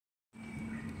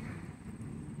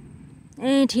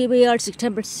And here we are,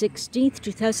 September 16th,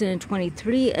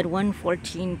 2023 at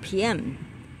 1:14 p.m.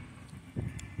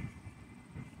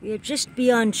 We are just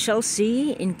beyond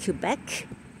Chelsea in Quebec.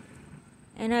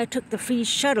 And I took the free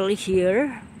shuttle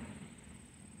here,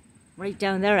 right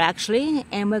down there actually,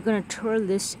 and we're going to tour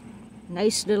this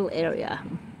nice little area.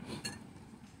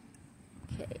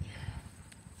 Okay.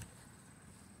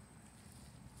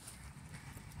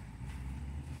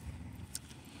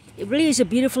 It really is a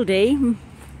beautiful day.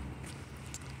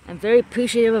 I'm very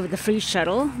appreciative of the free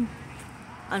shuttle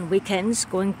on weekends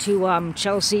going to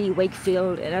Chelsea,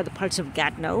 Wakefield, and other parts of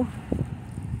Gatineau.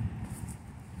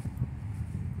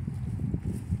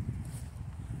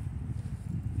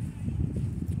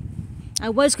 I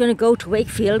was going to go to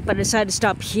Wakefield, but I decided to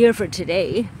stop here for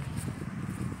today.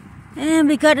 And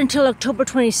we got until October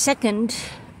 22nd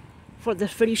for the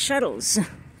free shuttles.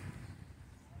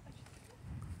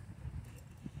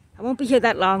 I won't be here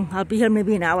that long. I'll be here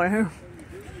maybe an hour.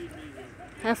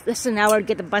 Half this an hour to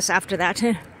get the bus after that.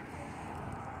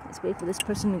 Let's wait for this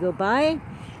person to go by.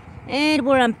 And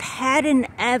we're on Paddon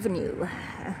Avenue.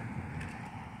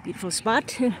 Beautiful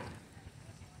spot.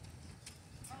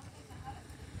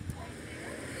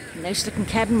 Nice looking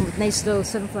cabin with nice little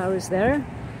sunflowers there.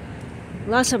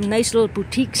 Lots of nice little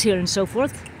boutiques here and so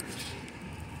forth.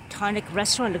 Tonic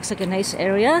restaurant, looks like a nice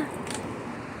area.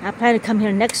 I plan to come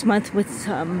here next month with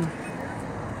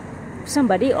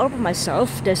somebody or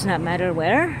myself, does not matter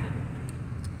where.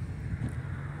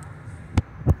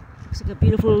 Looks like a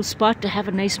beautiful spot to have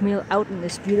a nice meal out in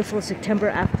this beautiful September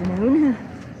afternoon.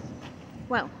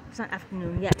 Well, it's not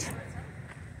afternoon yet.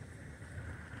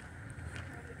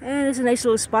 And there's a nice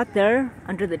little spot there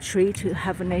under the tree to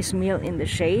have a nice meal in the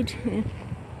shade.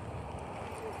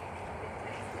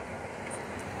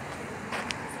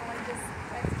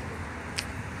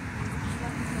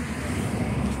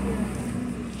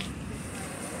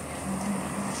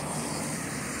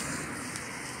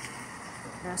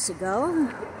 That's a go.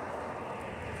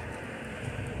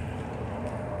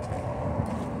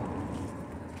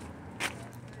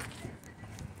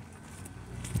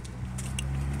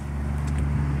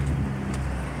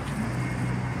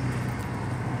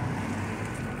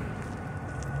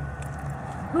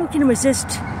 Who can resist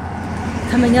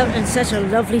coming out on such a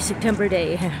lovely September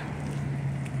day?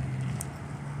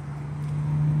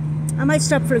 I might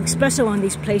stop for espresso on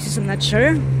these places, I'm not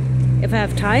sure, if I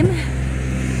have time.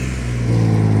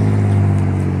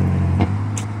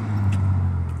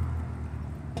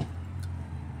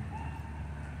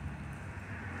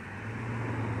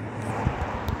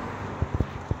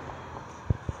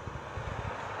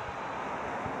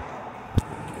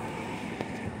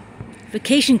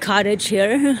 Vacation cottage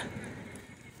here.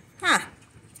 Not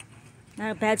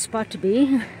a bad spot to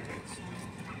be.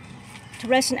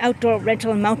 Terrace and outdoor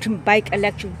rental, mountain bike,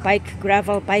 electric bike,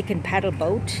 gravel bike, and paddle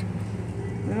boat.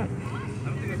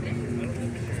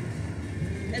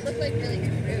 It looked like really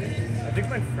good food. I think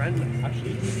my friend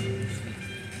actually.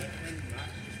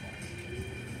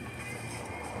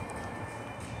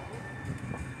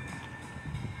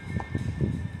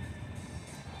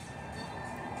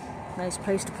 Nice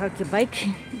place to park your bike.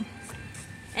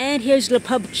 And here's Le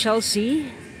Pub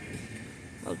Chelsea.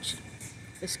 Oh,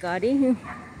 Biscotti.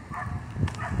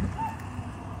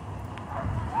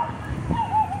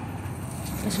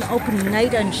 It's an open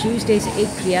night on Tuesdays at 8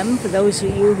 p.m. for those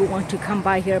of you who want to come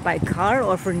by here by car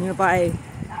or for nearby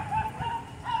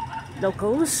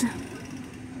locals.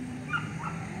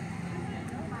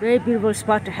 Very beautiful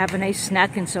spot to have a nice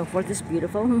snack and so forth. It's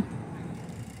beautiful.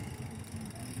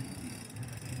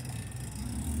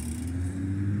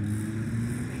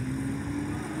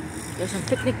 There's some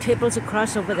picnic tables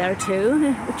across over there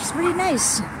too, which is really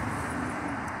nice.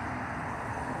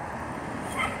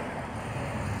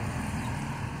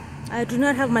 I do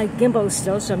not have my gimbal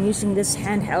still, so I'm using this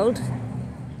handheld.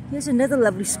 Here's another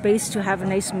lovely space to have a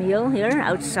nice meal here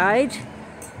outside.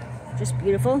 Just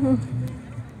beautiful.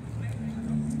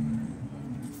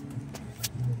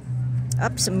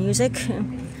 Up some music.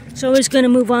 So I was going to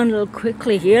move on a little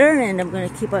quickly here, and I'm going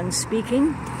to keep on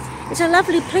speaking. It's a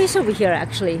lovely place over here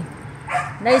actually.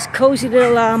 Nice cozy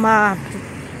little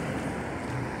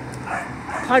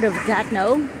part of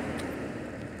Gatineau.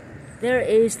 There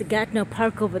is the Gatineau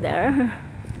Park over there.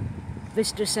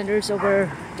 Visitor Center's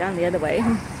over down the other way.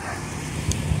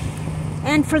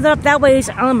 And further up that way is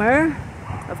Elmer,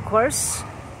 of course.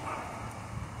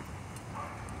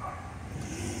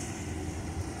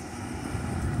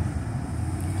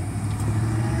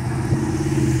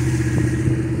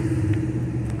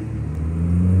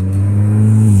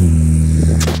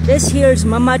 This here is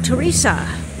Mama Teresa.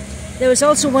 There was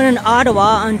also one in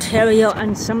Ottawa, Ontario,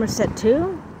 and Somerset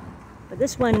too. But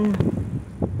this one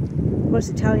course,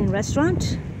 Italian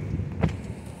restaurant.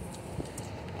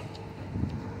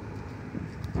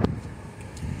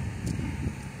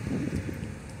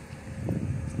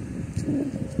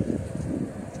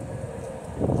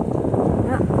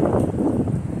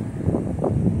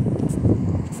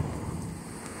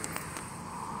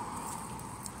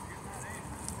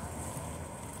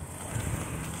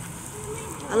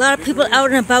 A lot of people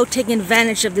out and about taking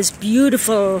advantage of this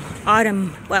beautiful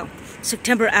autumn, well,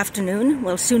 September afternoon,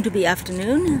 well, soon to be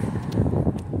afternoon.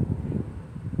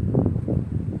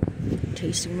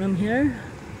 Tasting room here.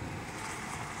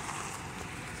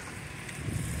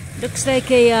 Looks like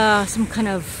a some kind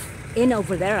of inn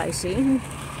over there, I see.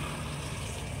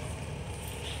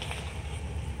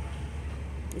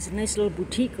 There's a nice little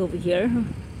boutique over here.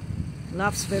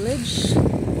 Lofts Village.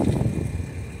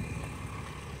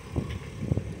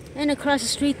 And across the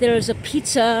street there is a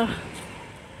Pizza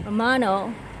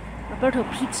Romano, Roberto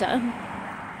Pizza.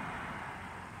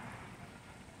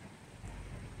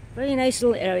 Very nice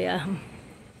little area.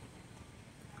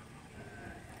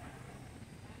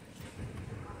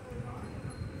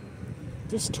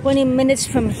 Just 20 minutes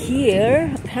from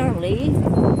here, apparently,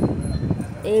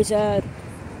 is a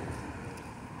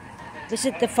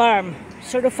Visit the Farm.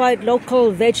 Certified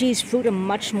local veggies, fruit, and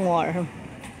much more.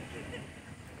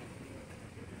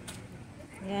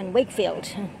 In Wakefield.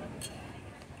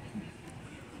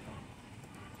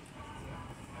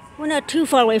 We're not too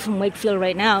far away from Wakefield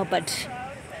right now, but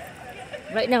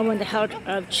right now we're in the heart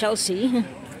of Chelsea.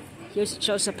 Here's the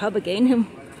Chelsea pub again.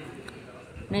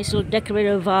 Nice little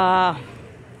decorative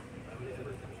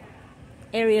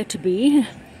area to be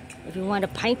if you want a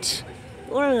pint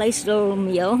or a nice little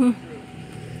meal,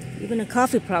 even a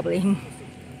coffee probably.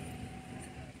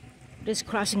 Just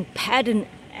crossing Paddon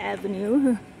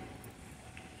Avenue.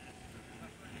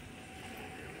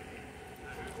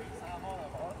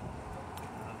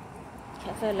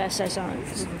 Cafe La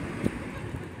Saisons.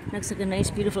 Looks like a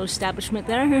nice, beautiful establishment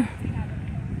there.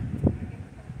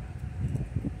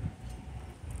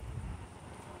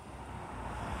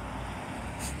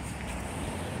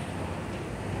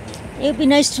 It would be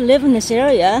nice to live in this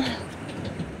area.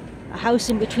 A house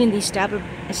in between the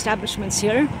establishments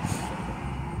here.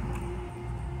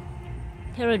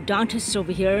 Periodontists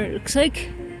over here, it looks like.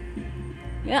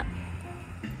 Yeah.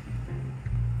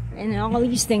 And all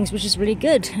these things, which is really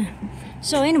good.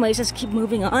 So anyways, let's keep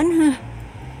moving on.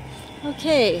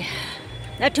 Okay,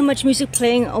 not too much music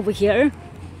playing over here.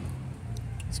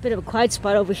 It's a bit of a quiet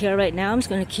spot over here right now. I'm just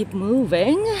going to keep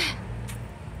moving.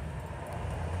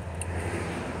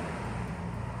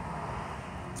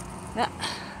 Yeah.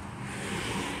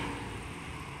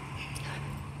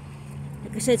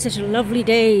 Like I said, it's such a lovely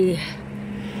day.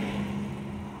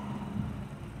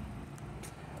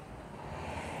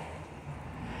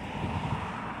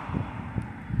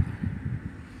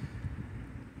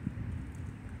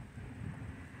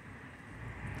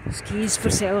 Skis for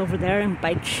sale over there and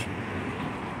bike.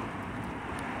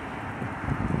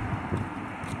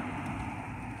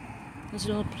 There's a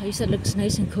little place that looks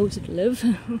nice and cozy to live.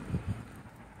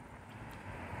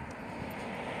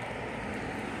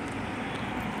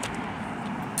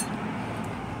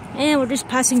 And we're just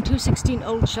passing 216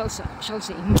 Old Chelsea.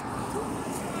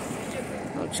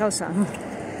 Old Chelsea.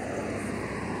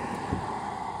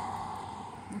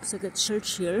 Looks like a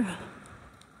church here.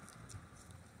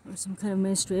 Or some kind of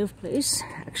administrative place,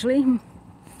 actually.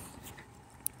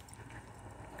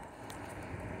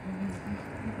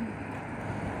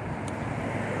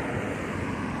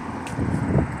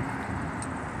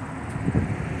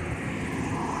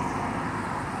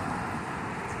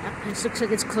 That place looks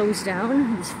like it's closed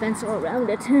down. There's fence all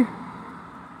around it.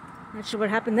 Not sure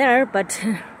what happened there, but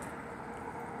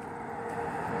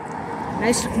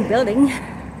nice looking building.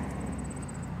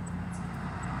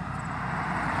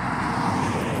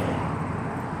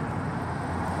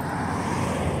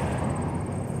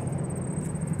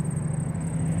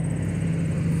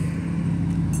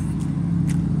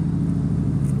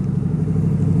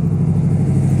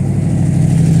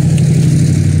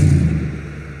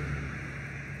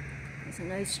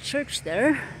 Nice church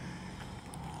there.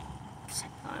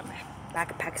 Oh, my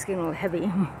backpack's getting a little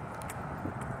heavy.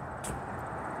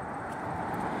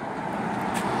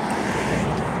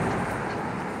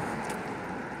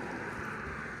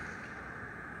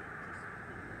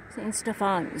 St.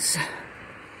 Stephen's,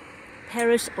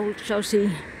 Paris Old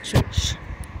Chelsea Church.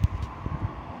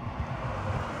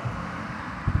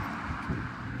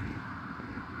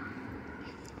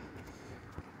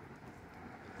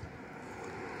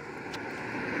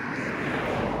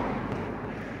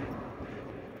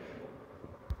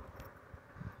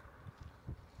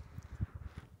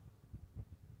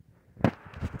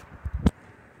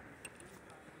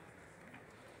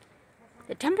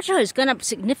 temperature has gone up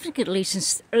significantly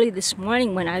since early this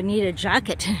morning when I needed a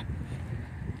jacket.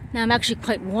 Now I'm actually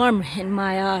quite warm in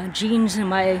my jeans and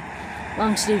my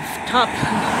long sleeve top.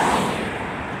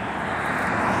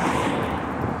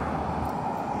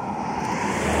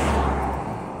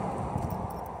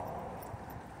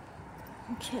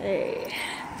 Okay.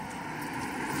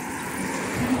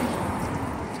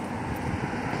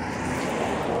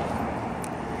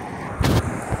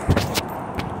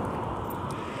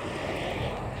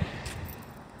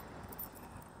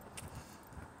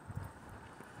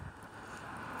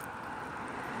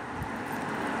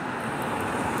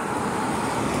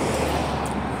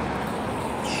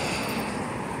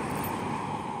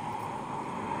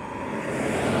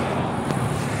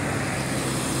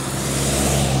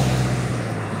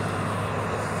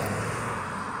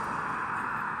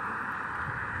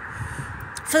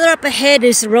 Further up ahead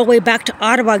is the roadway back to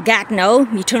Ottawa-Gatineau.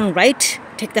 You turn right,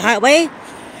 take the highway,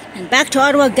 and back to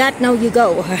Ottawa-Gatineau you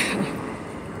go.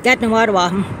 Gatineau, Ottawa.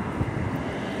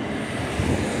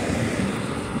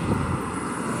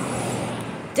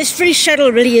 This free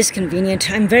shuttle really is convenient.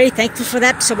 I'm very thankful for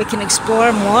that, so we can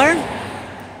explore more.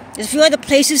 There's a few other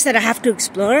places that I have to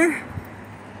explore,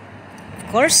 of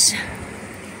course,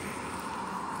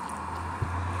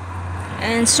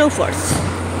 and so forth.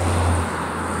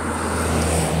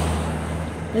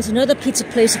 There's another pizza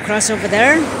place across over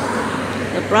there,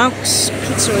 the Bronx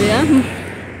Pizzeria.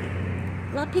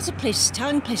 A lot of pizza places,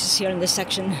 Italian places here in this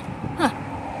section. Huh.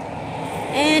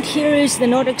 And here is the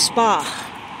Nordic Spa.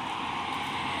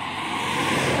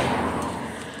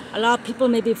 A lot of people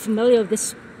may be familiar with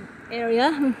this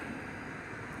area.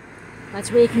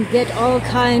 That's where you can get all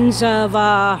kinds of,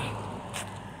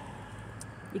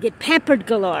 you get pampered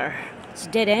galore. It's a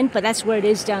dead end, but that's where it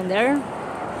is down there.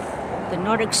 The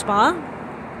Nordic Spa.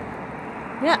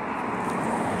 Yeah.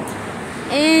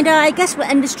 And I guess we'll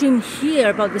end the stream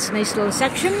here about this nice little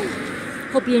section.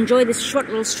 Hope you enjoy this short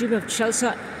little stream of Chelsea,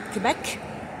 Quebec.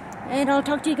 And I'll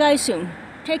talk to you guys soon.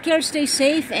 Take care, stay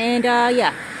safe, and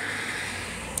yeah.